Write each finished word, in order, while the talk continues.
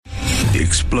The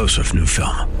explosive new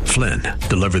film, Flynn,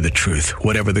 deliver the truth,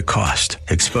 whatever the cost.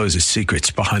 Exposes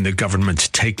secrets behind the government's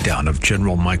takedown of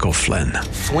General Michael Flynn.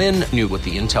 Flynn knew what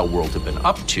the intel world had been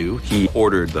up to. He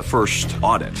ordered the first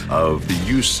audit of the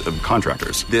use of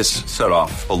contractors. This set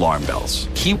off alarm bells.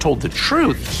 He told the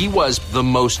truth. He was the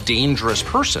most dangerous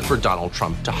person for Donald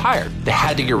Trump to hire. They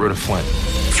had to get rid of Flynn.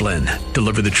 Flynn,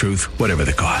 deliver the truth, whatever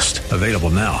the cost. Available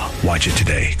now. Watch it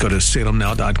today. Go to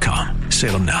salemnow.com.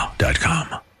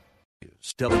 salemnow.com.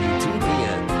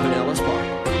 WTVN, Pinellas Park.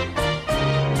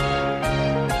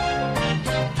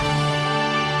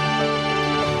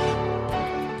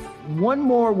 One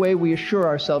more way we assure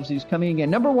ourselves He's coming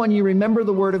again. Number one, you remember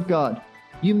the Word of God.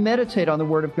 You meditate on the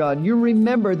Word of God. You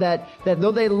remember that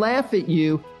though they laugh at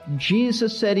you,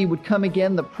 Jesus said He would come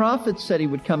again. The prophets said He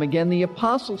would come again. The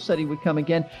apostles said He would come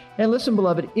again. And listen,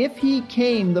 beloved, if He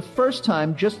came the first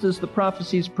time, just as the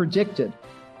prophecies predicted,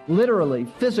 literally,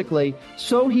 physically,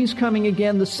 so He's coming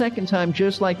again the second time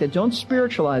just like that. Don't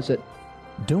spiritualize it.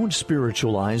 Don't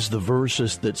spiritualize the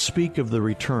verses that speak of the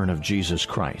return of Jesus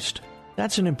Christ.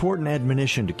 That's an important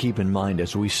admonition to keep in mind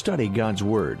as we study God's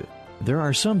Word. There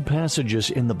are some passages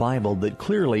in the Bible that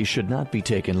clearly should not be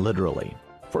taken literally.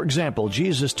 For example,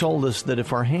 Jesus told us that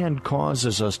if our hand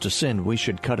causes us to sin, we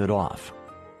should cut it off.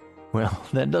 Well,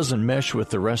 that doesn't mesh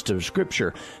with the rest of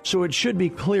Scripture, so it should be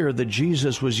clear that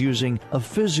Jesus was using a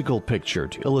physical picture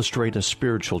to illustrate a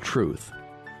spiritual truth.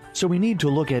 So we need to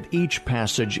look at each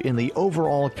passage in the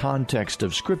overall context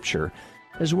of Scripture,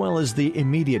 as well as the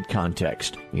immediate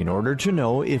context, in order to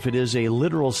know if it is a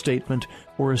literal statement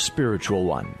or a spiritual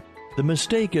one. The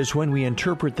mistake is when we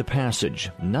interpret the passage,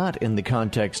 not in the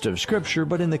context of Scripture,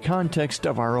 but in the context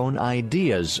of our own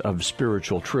ideas of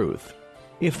spiritual truth.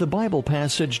 If the Bible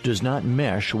passage does not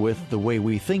mesh with the way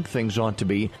we think things ought to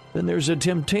be, then there's a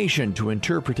temptation to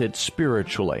interpret it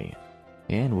spiritually.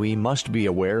 And we must be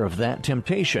aware of that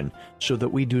temptation so that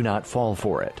we do not fall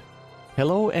for it.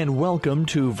 Hello and welcome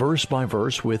to Verse by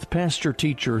Verse with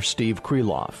Pastor-Teacher Steve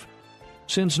Kreloff.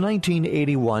 Since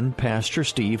 1981, Pastor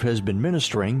Steve has been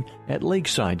ministering at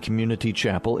Lakeside Community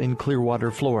Chapel in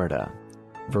Clearwater, Florida.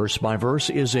 Verse by Verse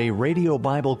is a radio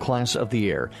Bible class of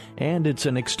the air, and it's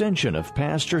an extension of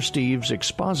Pastor Steve's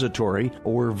expository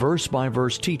or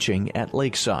verse-by-verse teaching at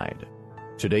Lakeside.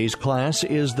 Today's class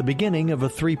is the beginning of a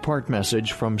three-part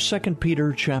message from 2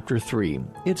 Peter chapter 3.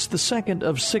 It's the second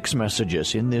of 6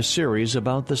 messages in this series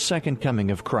about the second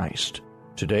coming of Christ.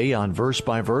 Today on Verse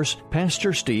by Verse,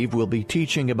 Pastor Steve will be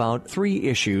teaching about 3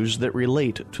 issues that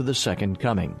relate to the second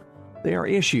coming. They are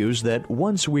issues that,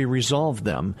 once we resolve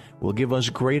them, will give us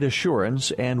great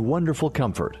assurance and wonderful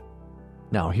comfort.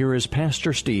 Now, here is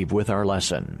Pastor Steve with our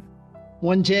lesson.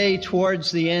 One day,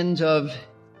 towards the end of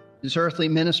His earthly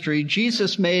ministry,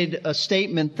 Jesus made a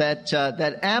statement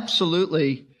that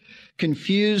absolutely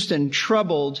confused and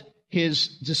troubled His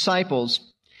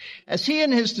disciples. As He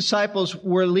and His disciples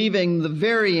were leaving the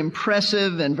very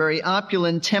impressive and very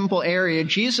opulent temple area,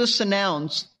 Jesus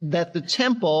announced that the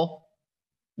temple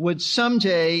would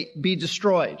someday be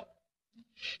destroyed.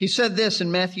 He said this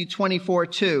in Matthew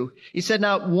 24:2. He said,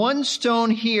 "Not one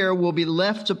stone here will be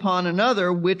left upon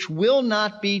another, which will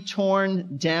not be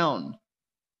torn down."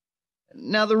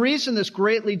 Now, the reason this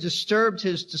greatly disturbed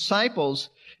His disciples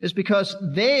is because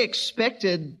they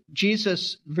expected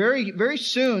Jesus very, very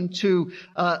soon to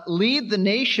lead the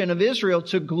nation of Israel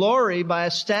to glory by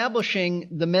establishing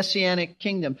the Messianic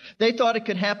kingdom. They thought it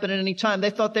could happen at any time. They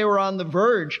thought they were on the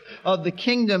verge of the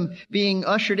kingdom being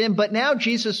ushered in. But now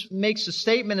Jesus makes a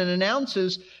statement and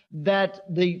announces that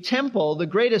the temple, the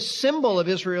greatest symbol of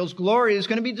Israel's glory, is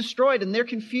going to be destroyed. And they're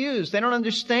confused. They don't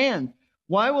understand.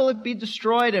 Why will it be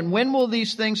destroyed, and when will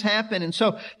these things happen? And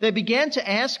so they began to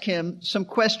ask Him some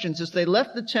questions as they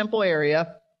left the temple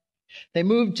area. They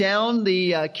moved down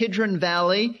the Kidron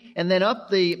Valley and then up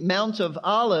the Mount of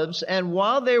Olives. And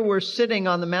while they were sitting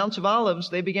on the Mount of Olives,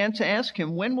 they began to ask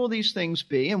Him, when will these things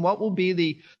be, and what will be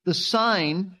the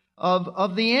sign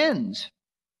of the end?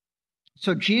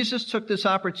 So Jesus took this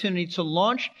opportunity to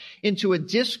launch into a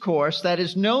discourse that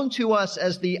is known to us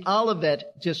as the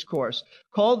Olivet Discourse,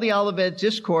 called the Olivet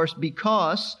Discourse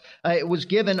because it was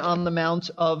given on the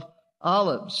Mount of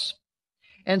Olives.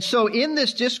 And so in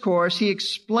this discourse, He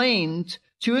explained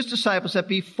to His disciples that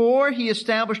before He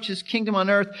established His kingdom on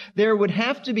earth, there would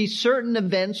have to be certain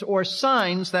events or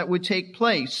signs that would take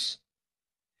place.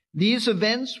 These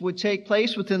events would take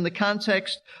place within the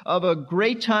context of a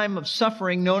great time of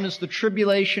suffering known as the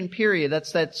tribulation period.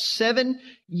 That's that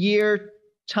 7-year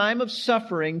time of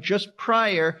suffering just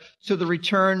prior to the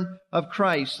return of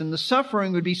Christ. And the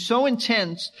suffering would be so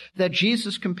intense that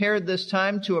Jesus compared this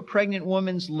time to a pregnant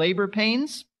woman's labor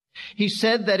pains. He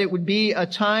said that it would be a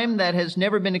time that has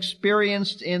never been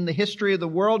experienced in the history of the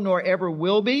world, nor ever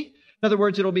will be. In other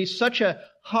words, it'll be such a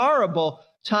horrible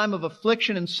time of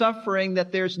affliction and suffering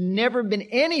that there's never been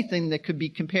anything that could be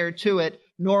compared to it,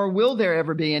 nor will there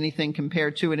ever be anything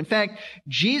compared to it. In fact,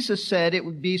 Jesus said it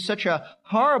would be such a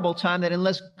horrible time that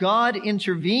unless God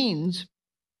intervenes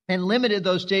and limited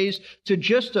those days to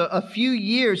just a few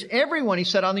years, everyone, he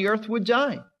said, on the earth would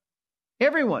die.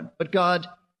 Everyone. But God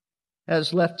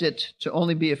has left it to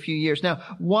only be a few years. Now,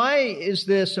 why is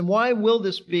this and why will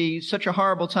this be such a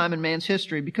horrible time in man's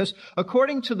history? Because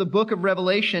according to the book of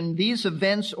Revelation, these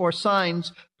events or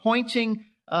signs pointing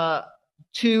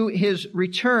to his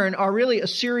return are really a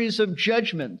series of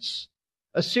judgments.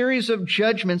 A series of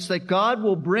judgments that God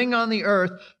will bring on the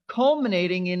earth,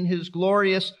 culminating in his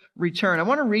glorious return. I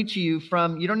want to read to you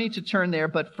from, you don't need to turn there,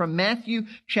 but from Matthew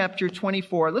chapter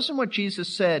 24. Listen what Jesus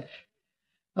said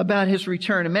about his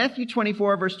return. In Matthew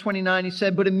 24, verse 29, he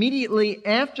said, "But immediately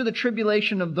after the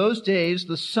tribulation of those days,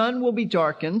 the sun will be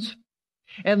darkened,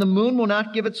 and the moon will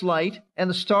not give its light, and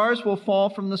the stars will fall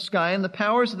from the sky, and the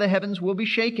powers of the heavens will be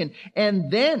shaken. And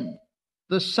then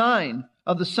the sign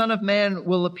of the Son of Man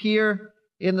will appear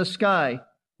in the sky."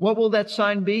 What will that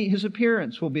sign be? His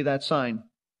appearance will be that sign.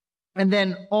 "And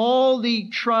then all the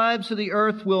tribes of the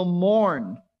earth will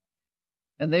mourn,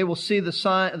 and they will see the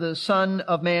Son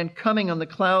of Man coming on the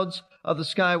clouds of the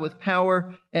sky with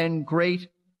power and great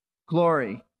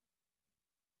glory."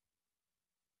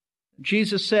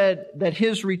 Jesus said that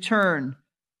his return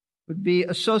would be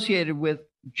associated with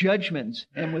judgment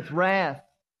and with wrath.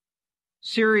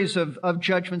 Series of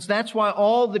judgments. That's why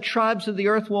all the tribes of the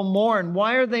earth will mourn.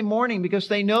 Why are they mourning? Because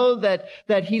they know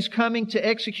that he's coming to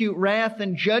execute wrath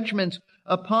and judgment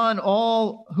upon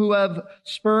all who have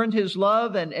spurned his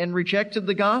love and rejected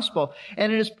the gospel.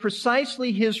 And it is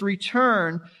precisely his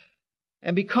return,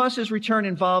 and because his return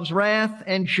involves wrath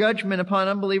and judgment upon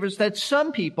unbelievers, that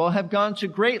some people have gone to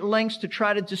great lengths to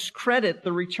try to discredit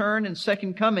the return and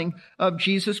second coming of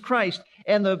Jesus Christ.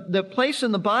 And the place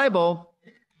in the Bible,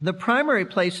 the primary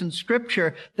place in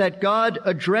Scripture that God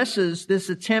addresses this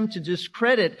attempt to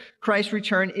discredit Christ's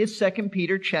return is 2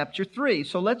 Peter chapter 3.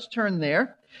 So let's turn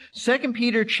there. 2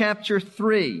 Peter chapter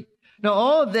 3. Now,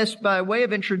 all of this, by way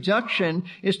of introduction,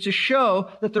 is to show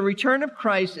that the return of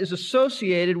Christ is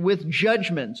associated with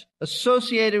judgment,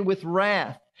 associated with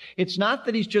wrath. It's not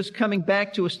that he's just coming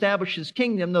back to establish his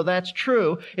kingdom, though that's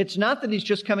true. It's not that he's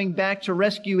just coming back to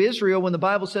rescue Israel when the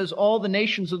Bible says all the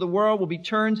nations of the world will be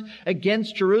turned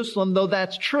against Jerusalem, though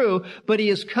that's true. But he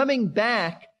is coming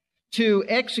back to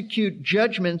execute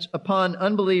judgment upon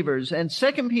unbelievers. And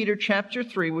 2 Peter chapter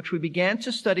 3, which we began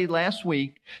to study last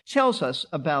week, tells us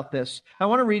about this. I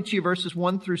want to read to you verses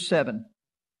 1 through 7.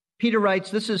 Peter writes,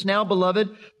 "This is now, beloved,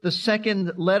 the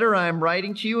second letter I am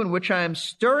writing to you, in which I am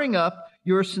stirring up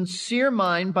your sincere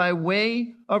mind by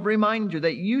way of reminder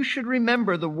that you should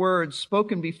remember the words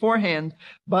spoken beforehand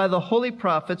by the holy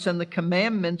prophets and the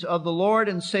commandment of the Lord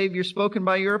and Savior spoken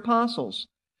by your apostles.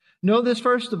 Know this,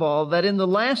 first of all, that in the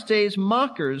last days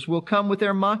mockers will come with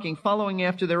their mocking, following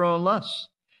after their own lusts,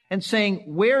 and saying,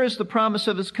 'Where is the promise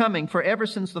of his coming? For ever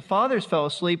since the fathers fell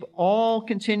asleep, all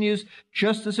continues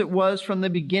just as it was from the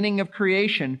beginning of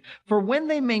creation.' For when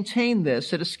they maintain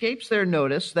this, it escapes their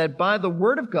notice that by the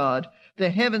word of God, the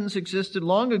heavens existed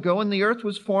long ago, and the earth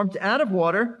was formed out of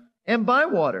water and by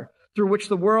water, through which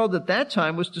the world at that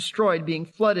time was destroyed, being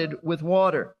flooded with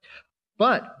water.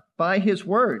 But by his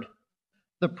word,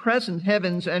 the present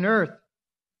heavens and earth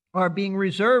are being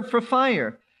reserved for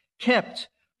fire, kept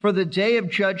for the day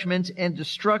of judgment and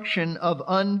destruction of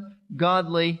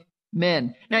ungodly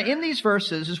men." Now, in these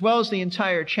verses, as well as the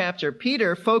entire chapter,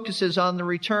 Peter focuses on the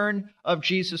return of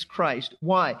Jesus Christ.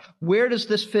 Why? Where does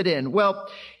this fit in? Well,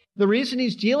 the reason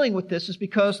he's dealing with this is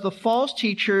because the false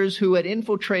teachers who had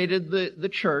infiltrated the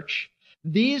church,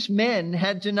 these men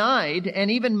had denied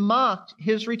and even mocked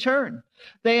his return.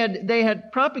 They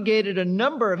had propagated a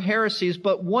number of heresies,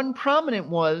 but one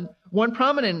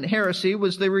prominent heresy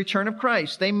was the return of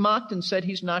Christ. They mocked and said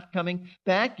he's not coming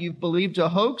back. You've believed a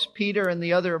hoax. Peter and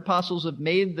the other apostles have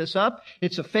made this up.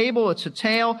 It's a fable. It's a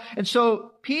tale. And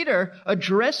so Peter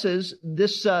addresses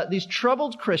these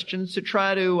troubled Christians to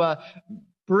try to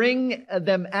bring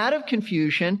them out of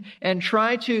confusion and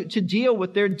try to deal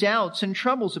with their doubts and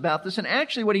troubles about this. And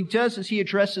actually what he does is he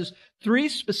addresses three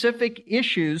specific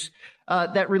issues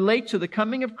that relate to the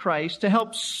coming of Christ to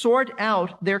help sort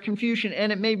out their confusion.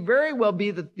 And it may very well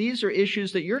be that these are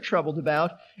issues that you're troubled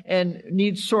about and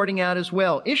need sorting out as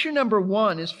well. Issue number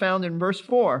 1 is found in verse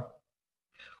 4,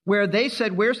 where they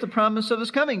said, where's the promise of his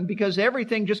coming? Because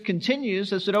everything just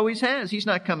continues as it always has. He's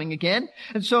not coming again.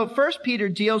 And so 1 Peter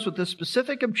deals with the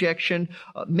specific objection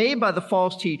made by the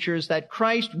false teachers that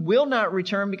Christ will not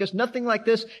return because nothing like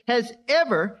this has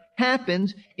ever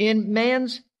happened in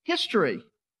man's history.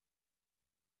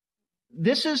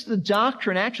 This is the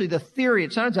doctrine, actually the theory.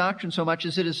 It's not a doctrine so much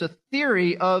as it is a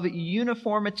theory of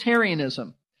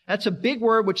uniformitarianism. That's a big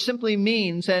word which simply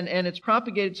means, and it's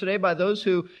propagated today by those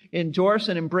who endorse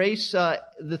and embrace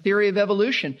the theory of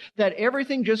evolution, that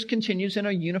everything just continues in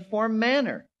a uniform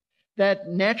manner. That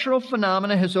natural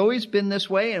phenomena has always been this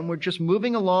way, and we're just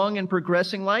moving along and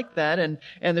progressing like that, and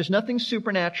there's nothing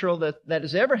supernatural that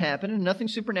has ever happened, and nothing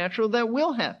supernatural that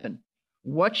will happen.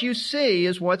 What you see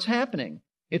is what's happening.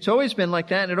 It's always been like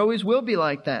that, and it always will be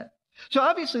like that. So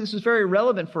obviously this is very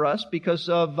relevant for us because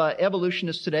of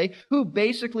evolutionists today who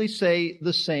basically say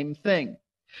the same thing.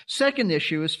 Second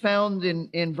issue is found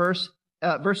in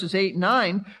verses 8 and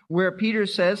 9, where Peter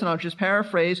says, and I'll just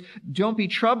paraphrase, don't be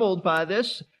troubled by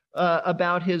this,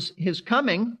 about his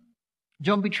coming.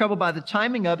 Don't be troubled by the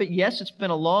timing of it. Yes, it's been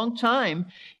a long time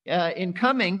in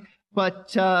coming,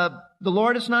 but the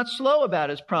Lord is not slow about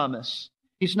his promise.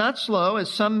 He's not slow, as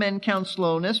some men count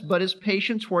slowness, but is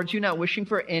patient towards you, not wishing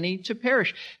for any to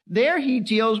perish. There he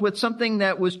deals with something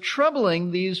that was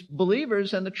troubling these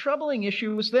believers, and the troubling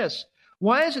issue was this.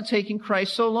 Why is it taking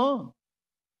Christ so long?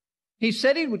 He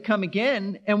said he would come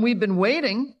again, and we've been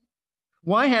waiting.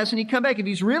 Why hasn't he come back? If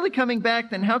he's really coming back,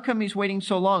 then how come he's waiting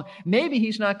so long? Maybe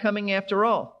he's not coming after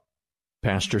all.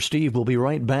 Pastor Steve will be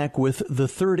right back with the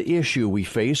third issue we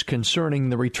face concerning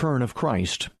the return of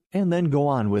Christ, and then go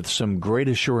on with some great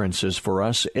assurances for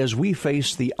us as we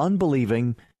face the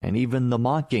unbelieving and even the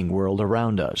mocking world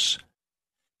around us.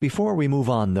 Before we move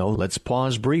on, though, let's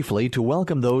pause briefly to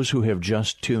welcome those who have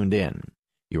just tuned in.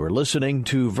 You are listening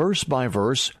to Verse by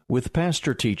Verse with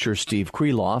pastor-teacher Steve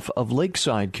Kreloff of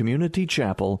Lakeside Community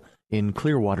Chapel in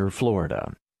Clearwater,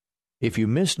 Florida. If you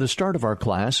missed the start of our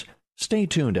class, stay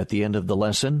tuned at the end of the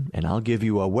lesson, and I'll give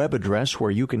you a web address where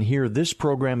you can hear this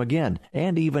program again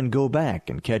and even go back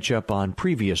and catch up on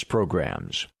previous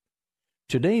programs.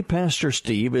 Today, Pastor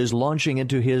Steve is launching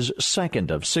into his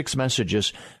second of 6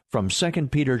 messages from 2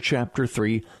 Peter chapter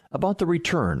 3 about the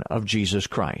return of Jesus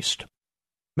Christ.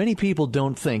 Many people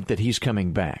don't think that he's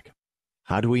coming back.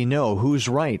 How do we know who's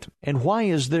right, and why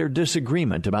is there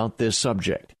disagreement about this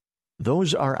subject?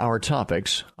 Those are our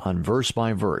topics on Verse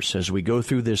by Verse as we go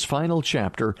through this final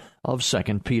chapter of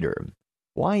 2 Peter.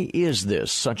 Why is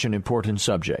this such an important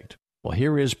subject? Well,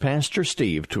 here is Pastor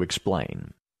Steve to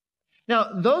explain.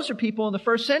 Now, those are people in the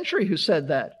first century who said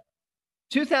that.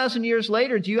 2,000 years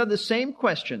later, do you have the same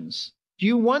questions? Do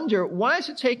you wonder, why is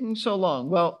it taking so long?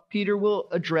 Well, Peter will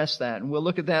address that, and we'll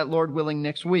look at that, Lord willing,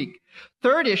 next week.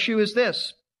 Third issue is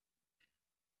this.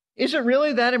 Is it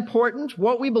really that important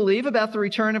what we believe about the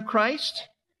return of Christ?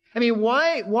 I mean,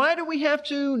 why do we have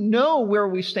to know where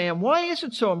we stand? Why is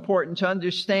it so important to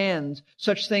understand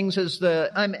such things as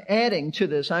I'm adding to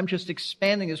this, I'm just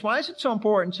expanding this? Why is it so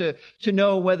important to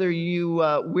know whether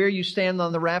where you stand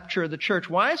on the rapture of the church?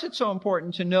 Why is it so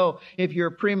important to know if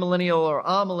you're premillennial or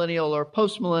amillennial or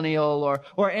postmillennial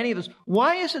or any of this?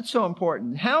 Why is it so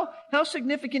important? How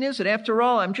significant is it? After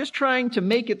all, I'm just trying to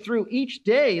make it through each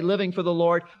day living for the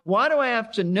Lord. Why do I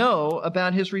have to know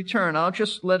about his return? I'll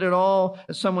just let it all,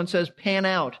 as someone says, pan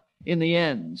out in the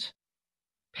end.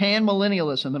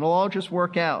 Pan-millennialism. It'll all just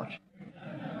work out.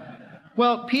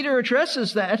 Well, Peter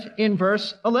addresses that in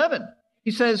verse 11. He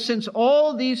says, since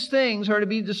all these things are to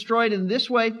be destroyed in this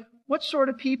way, what sort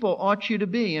of people ought you to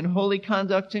be in holy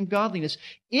conduct and godliness?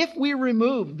 If we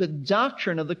remove the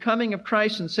doctrine of the coming of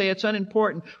Christ and say it's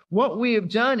unimportant, what we have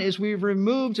done is we've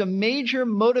removed a major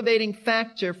motivating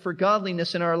factor for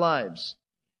godliness in our lives.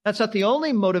 That's not the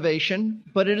only motivation,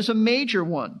 but it is a major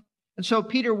one. And so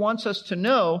Peter wants us to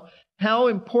know how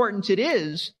important it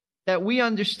is that we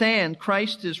understand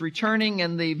Christ is returning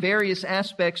and the various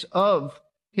aspects of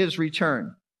his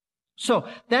return. So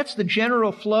that's the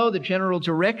general flow, the general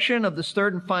direction of this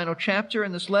third and final chapter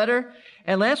in this letter.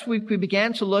 And last week we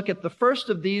began to look at the first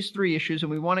of these 3 issues,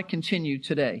 and we want to continue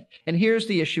today. And here's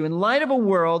the issue. In light of a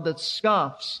world that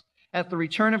scoffs at the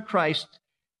return of Christ,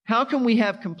 how can we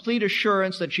have complete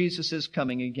assurance that Jesus is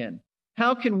coming again?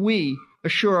 How can we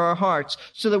assure our hearts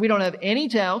so that we don't have any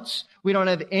doubts, we don't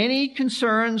have any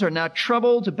concerns, are not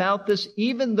troubled about this,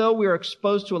 even though we are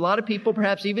exposed to a lot of people,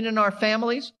 perhaps even in our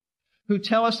families, who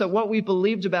tell us that what we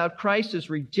believed about Christ is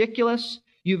ridiculous.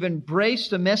 You've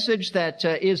embraced a message that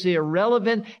is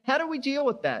irrelevant. How do we deal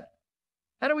with that?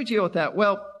 How do we deal with that?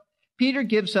 Well, Peter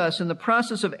gives us, in the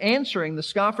process of answering the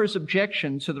scoffers'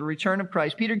 objection to the return of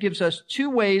Christ, Peter gives us two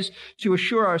ways to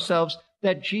assure ourselves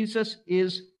that Jesus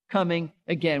is coming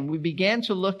again. We began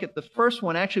to look at the first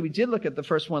one. Actually, we did look at the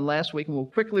first one last week, and we'll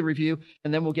quickly review,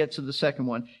 and then we'll get to the second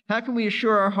one. How can we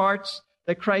assure our hearts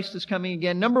that Christ is coming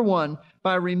again? Number one,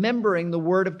 by remembering the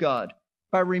Word of God.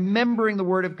 By remembering the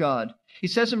Word of God. He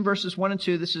says in verses 1 and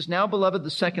 2, "This is now, beloved, the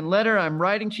second letter I'm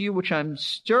writing to you, which I'm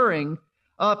stirring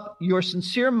up your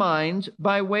sincere mind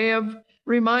by way of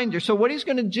reminder." So what he's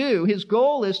going to do, his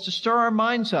goal is to stir our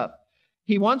minds up.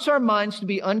 He wants our minds to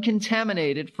be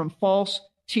uncontaminated from false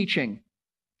teaching.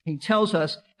 He tells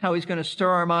us how he's going to stir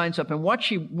our minds up and what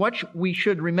we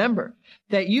should remember.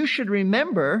 That you should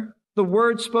remember the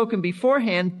words spoken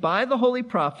beforehand by the holy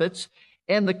prophets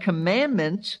and the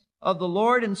commandment of the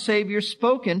Lord and Savior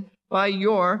spoken by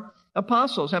your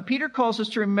apostles. Now, Peter calls us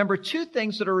to remember two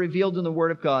things that are revealed in the Word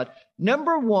of God.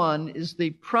 Number one is the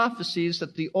prophecies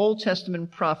that the Old Testament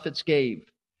prophets gave.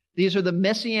 These are the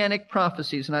messianic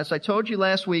prophecies. And as I told you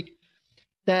last week,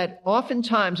 that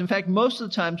oftentimes, in fact, most of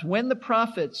the times, when the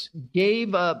prophets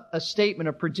gave a statement,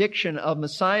 a prediction of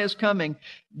Messiah's coming,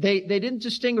 they didn't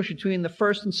distinguish between the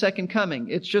first and second coming.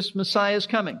 It's just Messiah's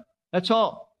coming. That's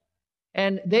all.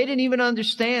 And they didn't even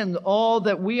understand all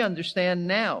that we understand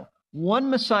now. One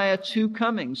Messiah, two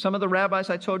comings. Some of the rabbis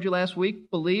I told you last week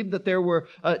believed that there were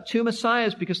two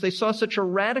Messiahs because they saw such a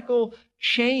radical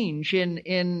change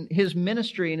in his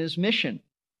ministry and his mission.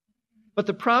 But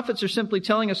the prophets are simply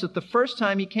telling us that the first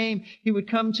time he came, he would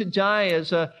come to die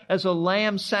as a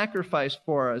lamb sacrifice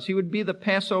for us. He would be the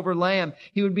Passover lamb.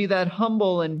 He would be that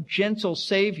humble and gentle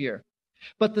Savior.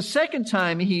 But the second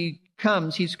time he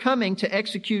comes, he's coming to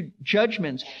execute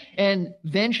judgment and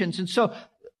vengeance. And so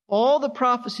all the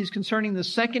prophecies concerning the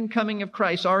second coming of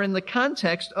Christ are in the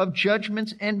context of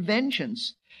judgment and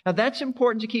vengeance. Now that's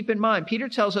important to keep in mind. Peter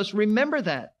tells us, remember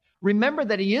that. Remember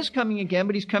that he is coming again,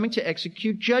 but he's coming to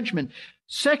execute judgment.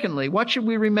 Secondly, what should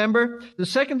we remember? The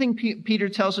second thing Peter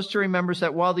tells us to remember is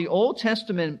that while the Old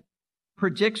Testament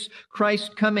predicts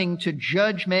Christ coming to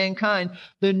judge mankind,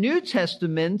 the New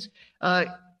Testament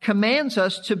commands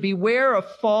us to beware of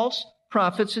false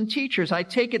prophets and teachers. I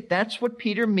take it that's what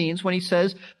Peter means when he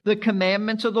says the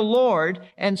commandment of the Lord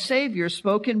and Savior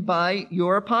spoken by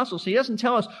your apostles. He doesn't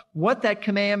tell us what that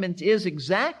commandment is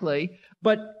exactly,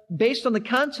 but based on the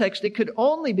context, it could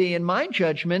only be, in my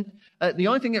judgment, the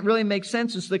only thing that really makes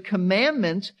sense is the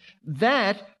commandment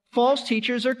that false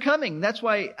teachers are coming. That's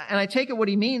why, and I take it what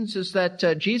he means is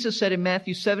that Jesus said in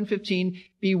Matthew 7:15,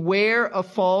 beware of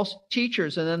false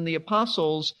teachers. And then the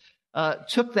apostles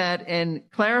took that and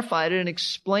clarified it and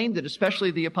explained it,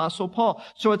 especially the Apostle Paul.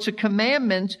 So it's a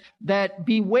commandment that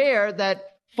beware that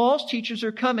false teachers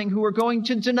are coming who are going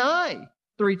to deny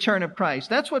the return of Christ.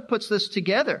 That's what puts this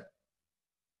together.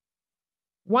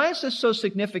 Why is this so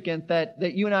significant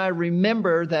that you and I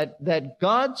remember that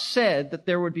God said that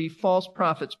there would be false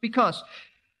prophets? Because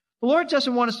the Lord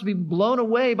doesn't want us to be blown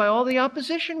away by all the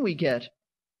opposition we get.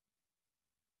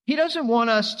 He doesn't want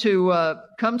us to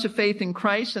come to faith in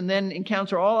Christ and then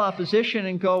encounter all opposition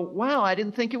and go, wow, I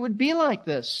didn't think it would be like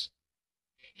this.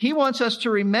 He wants us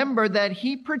to remember that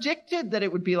he predicted that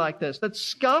it would be like this, that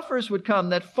scoffers would come,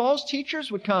 that false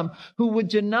teachers would come who would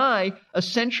deny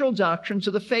essential doctrines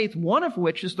of the faith, one of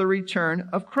which is the return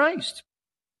of Christ.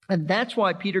 And that's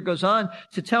why Peter goes on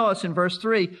to tell us in verse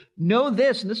 3, know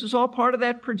this, and this is all part of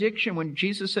that prediction when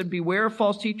Jesus said, beware of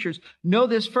false teachers. Know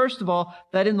this, first of all,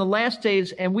 that in the last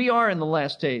days, and we are in the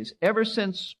last days, ever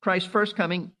since Christ's first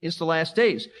coming is the last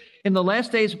days. In the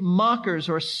last days, mockers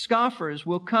or scoffers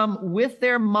will come with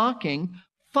their mocking,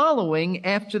 following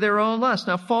after their own lust.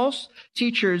 Now, false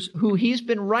teachers who he's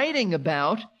been writing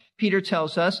about, Peter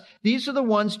tells us, these are the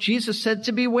ones Jesus said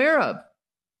to beware of.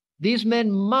 These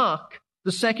men mock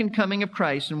the second coming of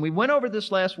Christ. And we went over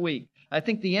this last week. I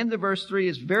think the end of verse 3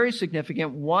 is very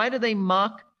significant. Why do they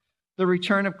mock the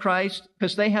return of Christ?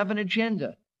 Because they have an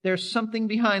agenda. There's something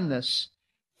behind this.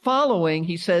 Following,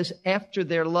 he says, after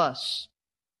their lusts.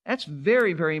 That's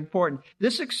very, very important.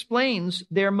 This explains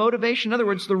their motivation. In other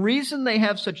words, the reason they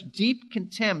have such deep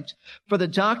contempt for the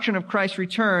doctrine of Christ's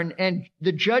return and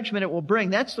the judgment it will bring,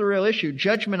 that's the real issue,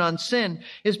 judgment on sin,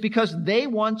 is because they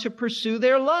want to pursue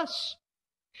their lusts.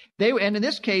 And in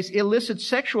this case, illicit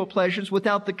sexual pleasures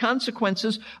without the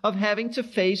consequences of having to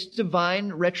face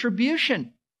divine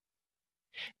retribution.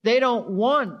 They don't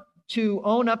want to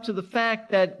own up to the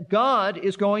fact that God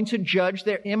is going to judge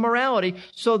their immorality,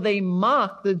 so they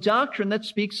mock the doctrine that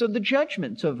speaks of the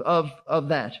judgment of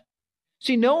that.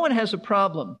 See, no one has a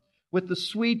problem with the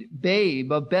sweet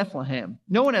babe of Bethlehem.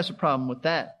 No one has a problem with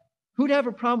that. Who'd have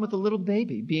a problem with a little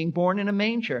baby being born in a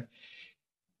manger?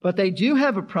 But they do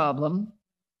have a problem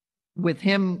with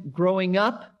him growing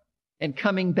up and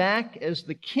coming back as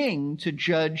the king to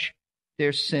judge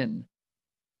their sin.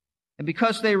 And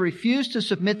because they refuse to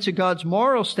submit to God's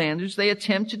moral standards, they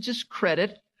attempt to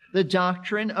discredit the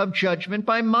doctrine of judgment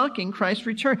by mocking Christ's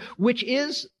return, which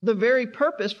is the very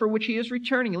purpose for which he is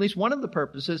returning, at least one of the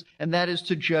purposes, and that is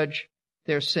to judge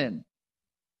their sin.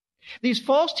 These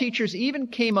false teachers even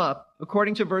came up,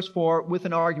 according to verse 4, with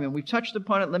an argument. We've touched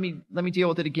upon it. Let me deal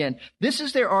with it again. This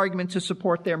is their argument to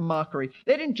support their mockery.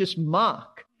 They didn't just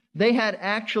mock. They had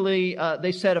actually,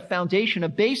 they set a foundation, a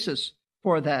basis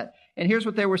for that. And here's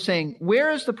what they were saying.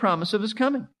 Where is the promise of his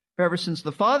coming? For ever since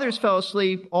the fathers fell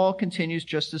asleep, all continues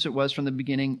just as it was from the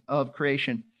beginning of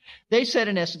creation. They said,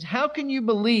 in essence, how can you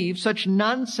believe such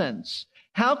nonsense?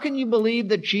 How can you believe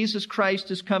that Jesus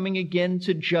Christ is coming again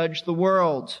to judge the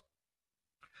world?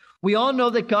 We all know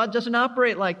that God doesn't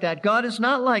operate like that. God is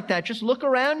not like that. Just look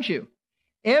around you.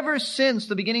 Ever since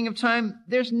the beginning of time,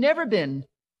 there's never been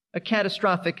a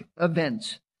catastrophic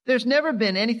event. There's never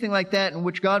been anything like that in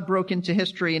which God broke into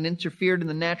history and interfered in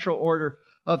the natural order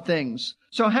of things.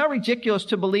 So how ridiculous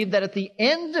to believe that at the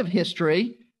end of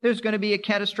history, there's going to be a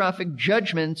catastrophic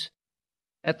judgment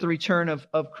at the return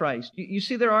of Christ. You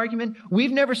see their argument?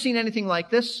 We've never seen anything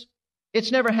like this.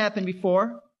 It's never happened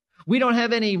before. We don't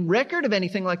have any record of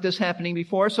anything like this happening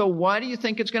before, so why do you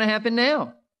think it's going to happen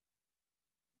now?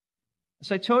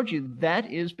 As I told you,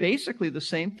 that is basically the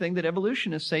same thing that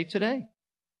evolutionists say today.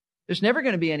 There's never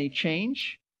going to be any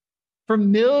change. For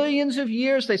millions of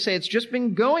years, they say it's just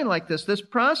been going like this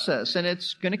process, and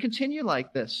it's going to continue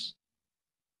like this.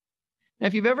 Now,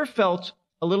 if you've ever felt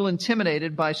a little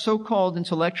intimidated by so-called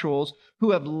intellectuals who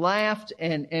have laughed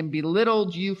and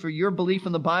belittled you for your belief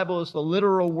in the Bible as the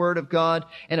literal Word of God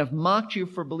and have mocked you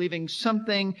for believing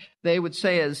something they would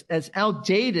say as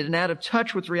outdated and out of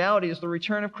touch with reality as the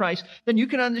return of Christ, then you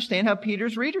can understand how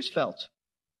Peter's readers felt.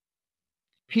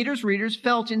 Peter's readers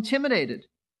felt intimidated.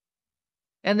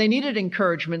 And they needed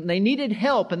encouragement, and they needed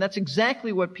help, and that's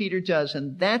exactly what Peter does.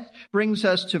 And that brings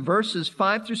us to verses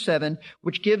 5 through 7,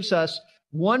 which gives us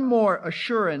one more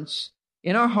assurance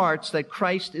in our hearts that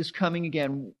Christ is coming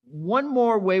again. One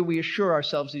more way we assure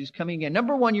ourselves that he's coming again.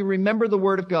 Number one, you remember the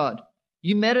Word of God.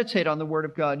 You meditate on the Word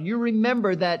of God. You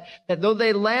remember that though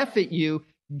they laugh at you,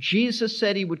 Jesus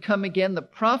said he would come again. The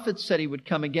prophets said he would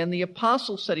come again. The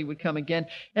apostles said he would come again.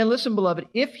 And listen, beloved,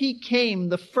 if he came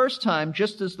the first time,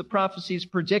 just as the prophecies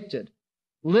predicted,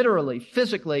 literally,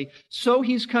 physically, so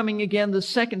he's coming again the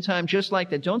second time, just like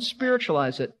that. Don't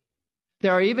spiritualize it.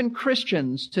 There are even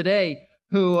Christians today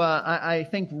who I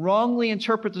think wrongly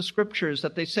interpret the scriptures,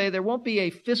 that they say there won't be a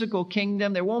physical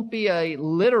kingdom, there won't be a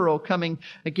literal coming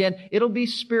again. It'll be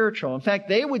spiritual. In fact,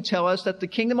 they would tell us that the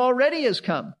kingdom already has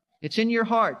come. It's in your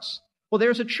hearts. Well,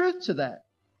 there's a truth to that.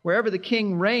 Wherever the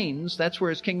king reigns, that's where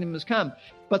his kingdom has come.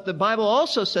 But the Bible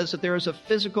also says that there is a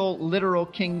physical, literal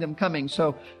kingdom coming.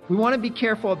 So we want to be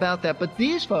careful about that. But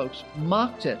these folks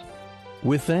mocked it.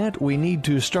 With that, we need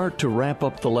to start to wrap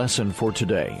up the lesson for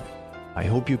today. I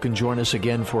hope you can join us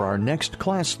again for our next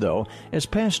class, though, as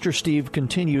Pastor Steve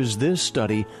continues this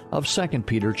study of 2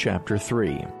 Peter chapter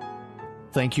 3.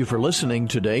 Thank you for listening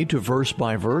today to Verse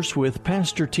by Verse with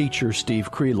Pastor-Teacher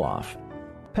Steve Kreloff.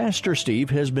 Pastor Steve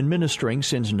has been ministering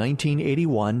since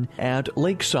 1981 at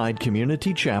Lakeside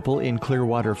Community Chapel in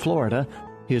Clearwater, Florida.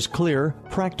 His clear,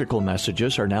 practical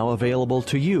messages are now available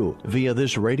to you via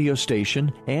this radio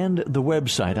station and the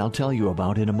website I'll tell you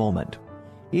about in a moment.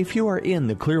 If you are in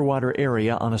the Clearwater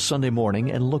area on a Sunday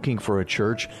morning and looking for a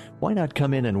church, why not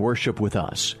come in and worship with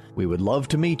us? We would love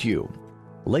to meet you.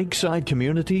 Lakeside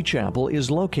Community Chapel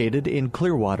is located in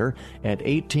Clearwater at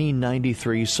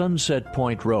 1893 Sunset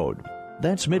Point Road.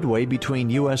 That's midway between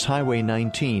U.S. Highway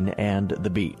 19 and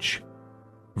the beach.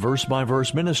 Verse by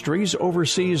Verse Ministries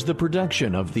oversees the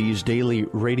production of these daily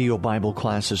radio Bible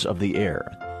classes of the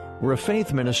air. We're a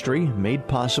faith ministry made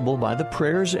possible by the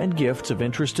prayers and gifts of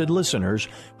interested listeners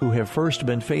who have first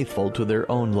been faithful to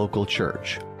their own local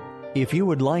church. If you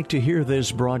would like to hear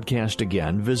this broadcast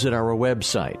again, visit our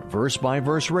website,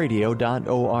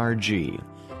 versebyverseradio.org.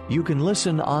 You can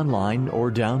listen online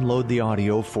or download the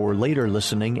audio for later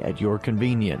listening at your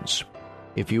convenience.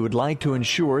 If you would like to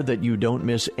ensure that you don't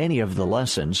miss any of the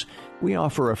lessons, we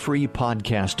offer a free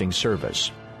podcasting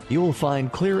service. You will find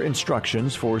clear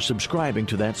instructions for subscribing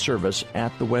to that service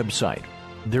at the website.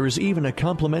 There is even a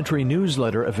complimentary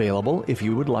newsletter available if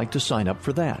you would like to sign up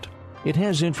for that. It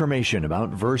has information about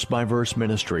Verse by Verse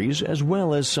Ministries as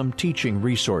well as some teaching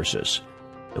resources.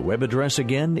 The web address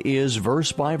again is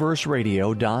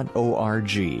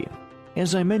versebyverseradio.org.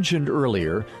 As I mentioned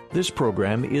earlier, this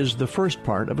program is the first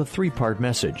part of a three-part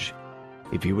message.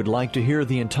 If you would like to hear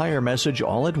the entire message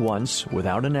all at once,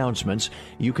 without announcements,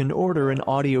 you can order an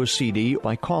audio CD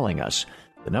by calling us.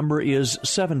 The number is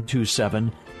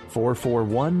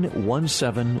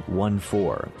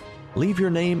 727-441-1714. Leave your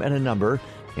name and a number,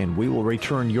 and we will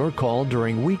return your call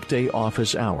during weekday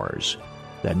office hours.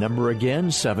 That number again,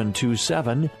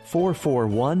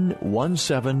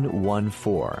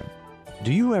 727-441-1714.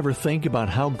 Do you ever think about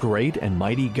how great and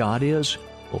mighty God is?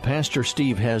 Well, Pastor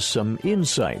Steve has some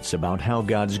insights about how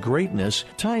God's greatness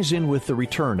ties in with the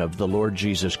return of the Lord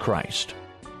Jesus Christ.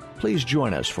 Please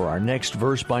join us for our next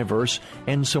verse-by-verse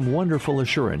and some wonderful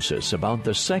assurances about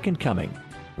the second coming,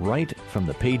 right from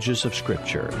the pages of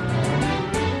Scripture.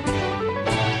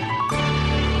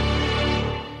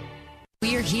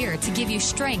 We're here to give you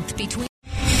strength between...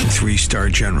 3-star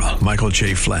General Michael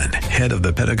J. Flynn, head of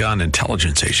the Pentagon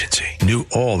Intelligence Agency, knew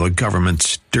all the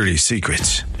government's dirty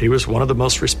secrets. He was one of the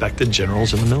most respected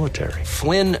generals in the military.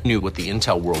 Flynn knew what the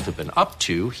intel world had been up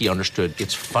to. He understood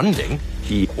its funding.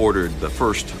 He ordered the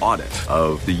first audit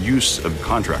of the use of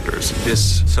contractors.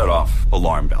 This set off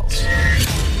alarm bells.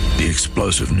 The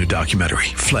explosive new documentary,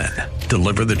 Flynn,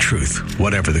 Deliver the Truth,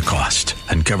 Whatever the Cost,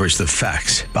 uncovers the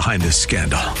facts behind this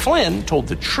scandal. Flynn told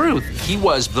the truth. He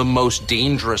was the most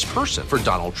dangerous person for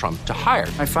Donald Trump to hire.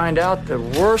 I find out the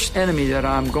worst enemy that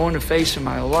I'm going to face in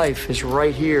my life is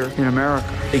right here in America.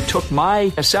 They took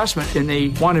my assessment and they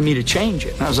wanted me to change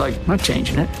it. And I was like, I'm not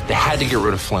changing it. They had to get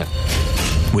rid of Flynn.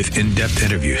 With in-depth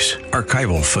interviews,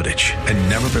 archival footage, and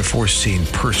never-before-seen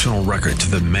personal records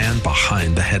of the man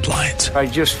behind the headlines. I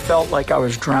just felt like I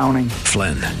was drowning.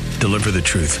 Flynn, Deliver the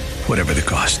Truth, Whatever the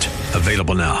Cost.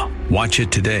 Available now. Watch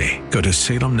it today. Go to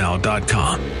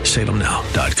salemnow.com.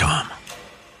 salemnow.com.